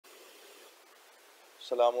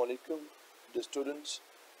Assalamu alaikum, dear students.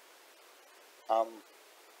 I'm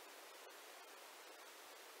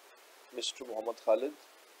Mr. Muhammad Khalid,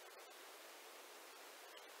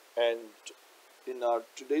 and in our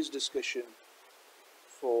today's discussion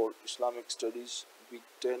for Islamic Studies, Week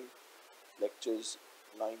 10, lectures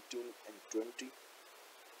 19 and 20,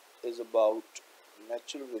 is about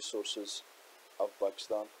natural resources of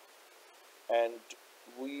Pakistan, and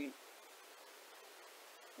we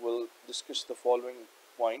will discuss the following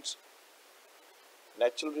points: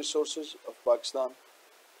 natural resources of Pakistan,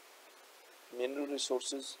 mineral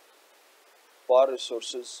resources, power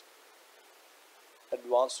resources,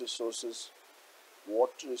 advanced resources,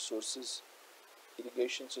 water resources,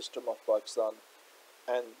 irrigation system of Pakistan,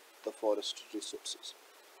 and the forest resources.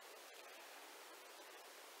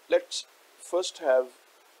 Let's first have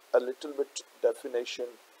a little bit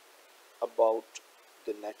definition about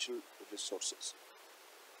the natural resources.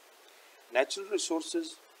 Natural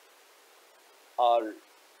resources are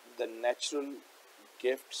the natural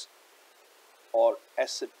gifts or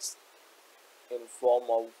assets in form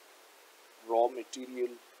of raw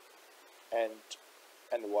material and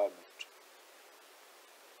environment,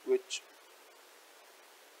 which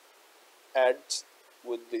adds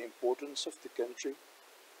with the importance of the country.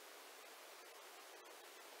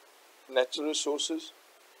 Natural resources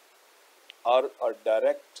are a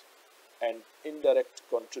direct and indirect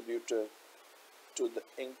contributor to the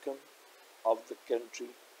income of the country,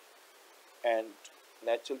 and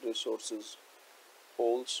natural resources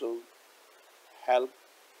also help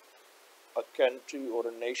a country or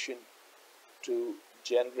a nation to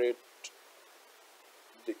generate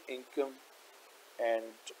the income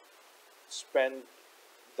and spend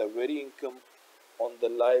the very income on the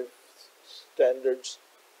life standards,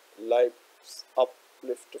 life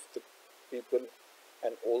uplift of the people,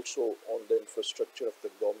 and also on the infrastructure of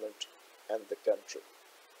the government and the country.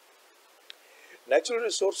 Natural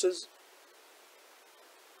resources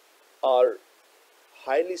are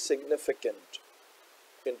highly significant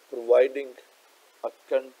in providing a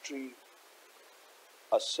country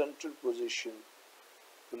a central position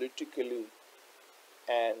politically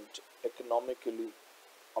and economically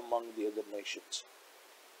among the other nations.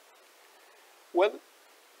 Well,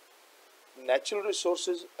 natural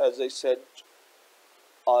resources, as I said,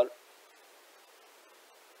 are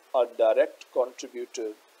a direct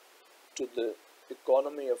contributor to the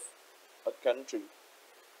economy of a country.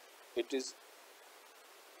 It is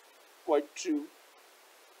quite true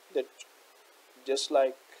that just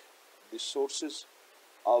like the sources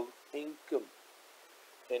of income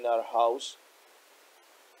in our house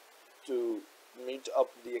to meet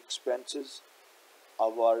up the expenses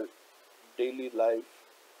of our daily life,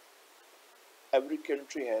 every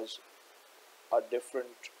country has a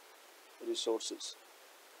different resources.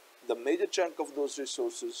 The major chunk of those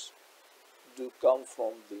resources do come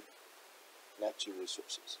from the natural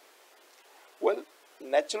resources. Well,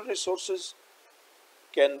 natural resources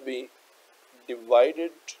can be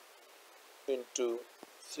divided into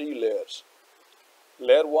three layers.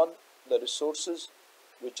 Layer 1, the resources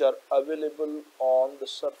which are available on the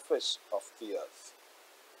surface of the earth.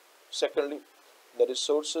 Secondly, the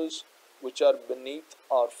resources which are beneath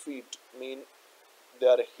our feet, mean they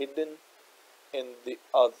are hidden in the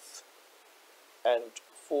earth. And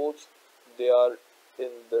fourth, they are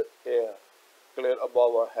in the air, clear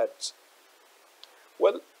above our heads.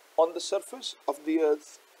 Well, on the surface of the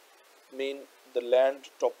earth mean the land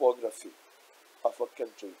topography of a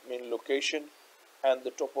country, mean location and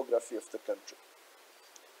the topography of the country.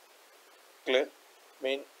 Clear?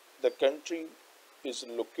 Mean the country is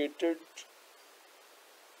located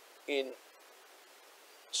in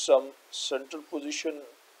some central position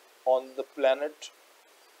on the planet,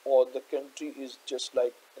 or the country is just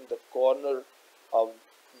like in the corner of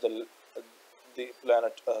the, the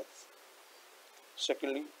planet Earth.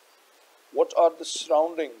 Secondly, what are the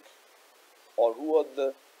surrounding, or who are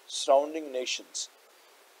the surrounding nations?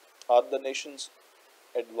 Are the nations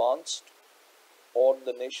advanced, or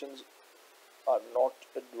the nations are not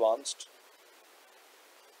advanced?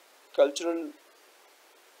 Cultural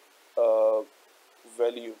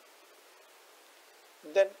value.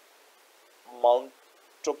 Then mount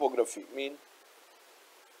topography, mean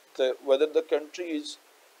whether the country is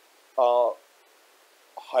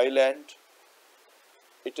highland,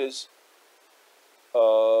 it is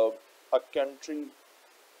a country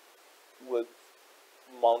with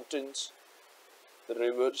mountains,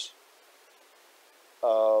 rivers,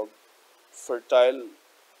 uh, fertile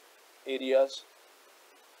areas,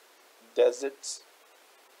 deserts,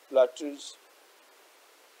 plateaus,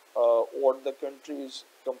 or the country is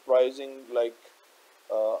comprising like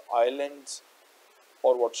islands,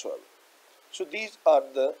 or whatsoever. So these are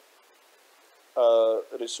the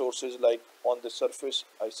resources, like on the surface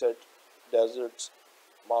I said deserts,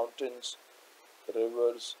 mountains,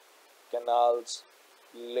 rivers, canals,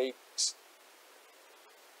 lakes,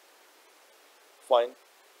 fine,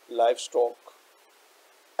 livestock,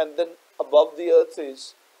 and then above the earth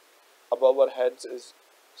is, above our heads is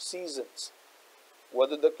seasons,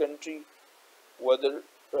 whether the country, whether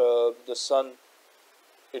the sun,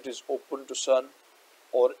 it is open to sun,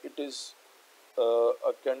 or it is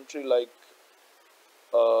a country like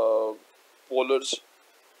uh, polars,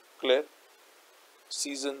 clear,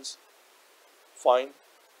 seasons, fine,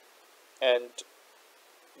 and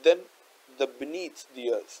then the beneath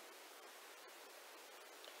the earth.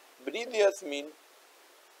 Beneath the earth mean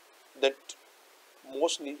that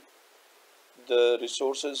mostly the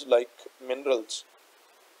resources like minerals,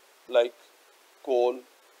 like coal,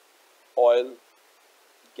 oil,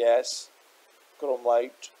 gas,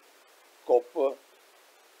 chromite, copper,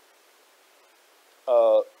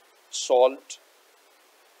 uh, salt,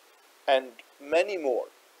 and many more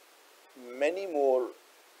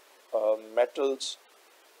metals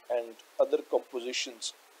and other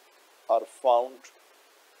compositions are found,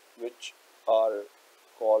 which are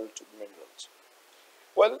called minerals.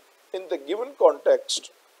 Well, in the given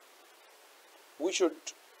context, we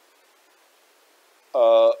should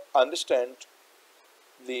understand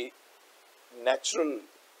the natural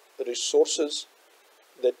resources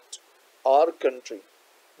that our country,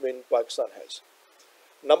 mean Pakistan, has.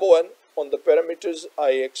 Number one, on the parameters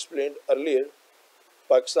I explained earlier,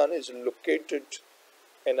 Pakistan is located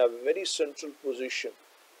in a very central position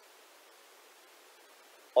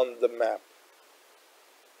on the map.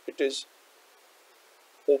 It is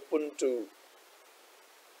open to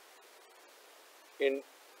in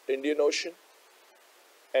Indian Ocean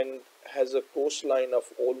and has a coastline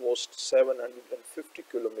of almost 750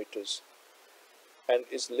 kilometers and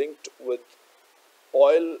is linked with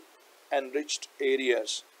oil enriched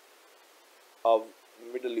areas of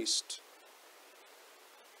Middle East.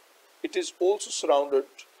 It is also surrounded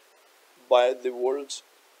by the world's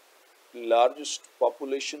largest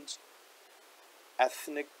populations,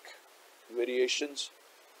 ethnic variations,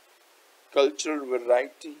 cultural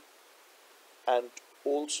variety, and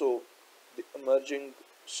also the emerging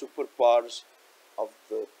superpowers of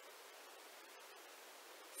the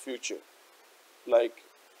future, like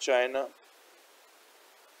China,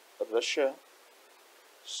 Russia,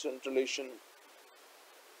 Central Asian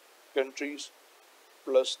countries,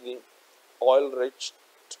 plus the oil rich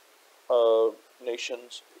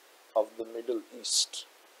nations of the Middle East.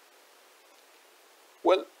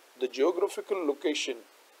 Well, the geographical location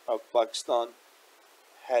of Pakistan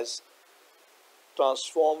has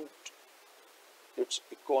transformed its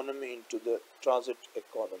economy into the transit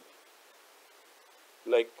economy.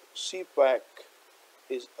 Like CPAC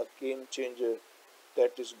is a game changer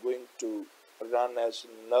that is going to run as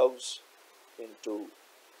nerves into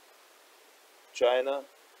China,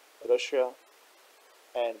 Russia,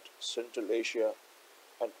 and Central Asia,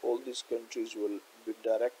 and all these countries will be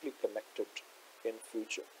directly connected in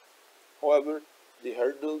future. However, the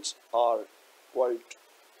hurdles are quite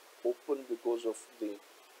open because of the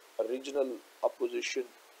regional opposition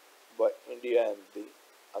by India and the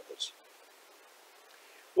others.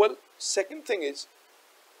 Well, second thing is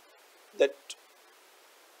that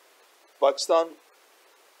Pakistan,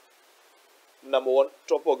 number one,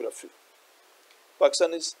 topography.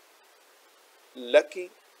 Pakistan is lucky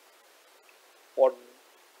or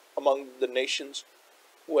among the nations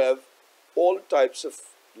who have all types of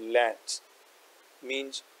lands,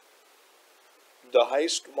 means the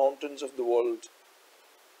highest mountains of the world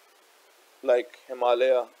like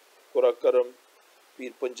Himalaya, Karakoram,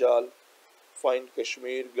 Pir Panjal, fine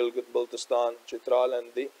Kashmir, Gilgit Baltistan, Chitral, and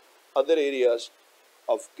the other areas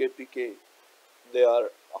of KPK, they are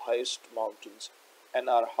highest mountains and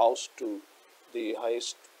are housed to the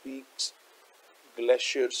highest peaks,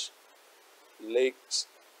 glaciers, lakes,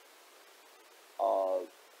 uh,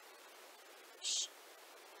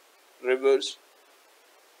 rivers,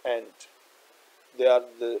 and they are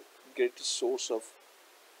the greatest source of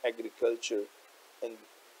agriculture in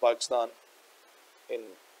Pakistan in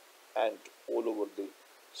and all over the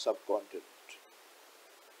subcontinent.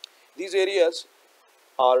 These areas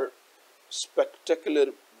are spectacular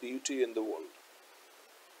beauty in the world,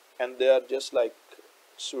 and they are just like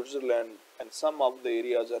Switzerland, and some of the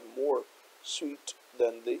areas are more sweet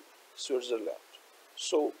than the Switzerland.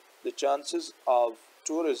 So the chances of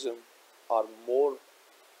tourism are more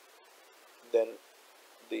than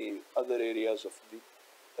the other areas of the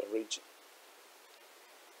region.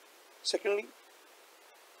 Secondly,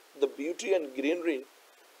 the beauty and greenery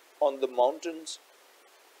on the mountains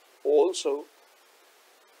also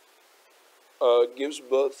gives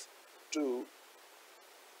birth to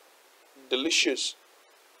delicious,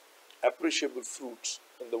 appreciable fruits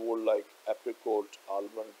in the world like apricot,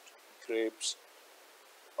 almond, grapes,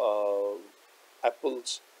 uh,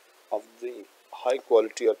 apples of the high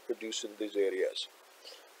quality are produced in these areas.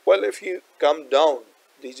 Well, if you come down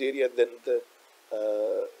these areas, then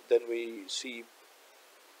we see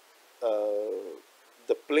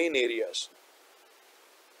the plain areas.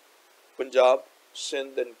 Punjab,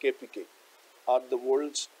 Sindh, and KPK are the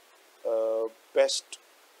world's best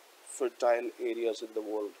fertile areas in the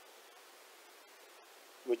world,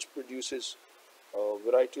 which produces a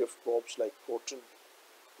variety of crops like cotton,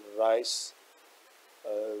 rice,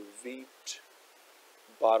 wheat,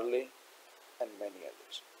 barley, and many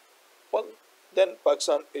others. Well, then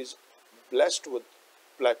Pakistan is blessed with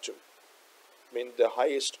plateau, mean the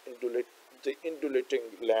highest the undulating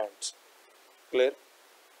lands. Clear?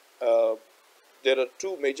 Uh, there are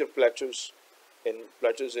two major plateaus in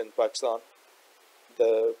Pakistan: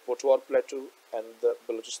 the Potwar Plateau and the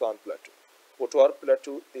Balochistan Plateau. Potwar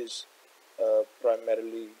Plateau is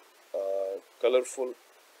primarily colorful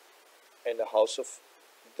and a house of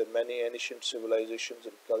the many ancient civilizations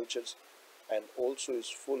and cultures, and also is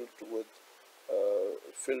filled with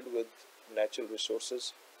natural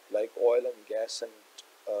resources like oil and gas and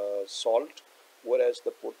salt, whereas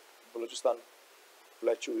the Balochistan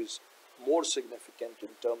Plateau is more significant in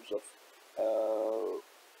terms of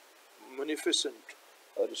munificent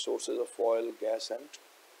resources of oil, gas, and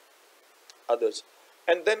others.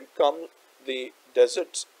 And then come the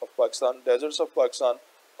deserts of Pakistan. Deserts of Pakistan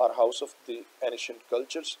are house of the ancient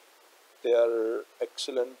cultures. They are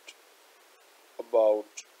excellent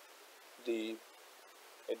about the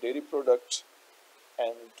dairy products,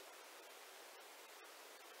 and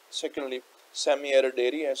secondly, semi-arid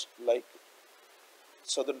areas like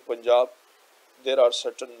southern Punjab, there are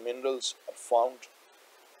certain minerals are found,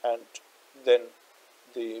 and then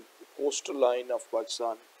the coastal line of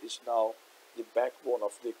Pakistan is now the backbone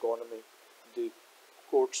of the economy. The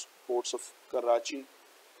ports of Karachi,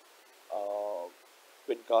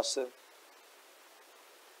 Bin Qasim,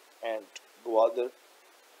 and Gwadar,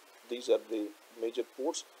 these are the major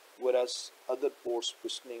ports, whereas other ports,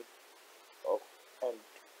 uh, and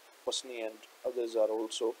Pasni and others are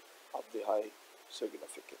also of the high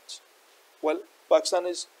significance. Well, Pakistan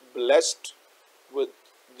is blessed with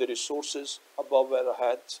the resources above our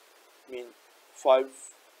heads, mean five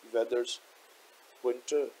weathers: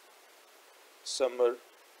 winter, summer,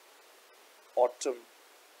 autumn,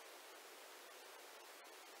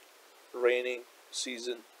 rainy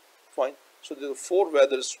season. Fine. So there are four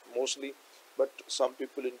weathers mostly, but some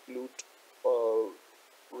people include uh,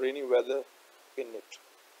 rainy weather in it.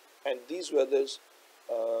 And these weathers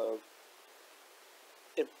uh,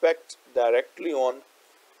 impact directly on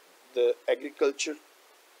the agriculture,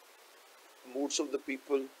 moods of the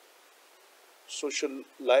people, social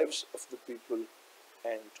lives of the people,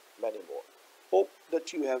 and many more. Hope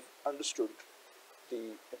that you have understood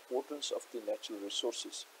the importance of the natural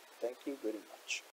resources. Thank you very much.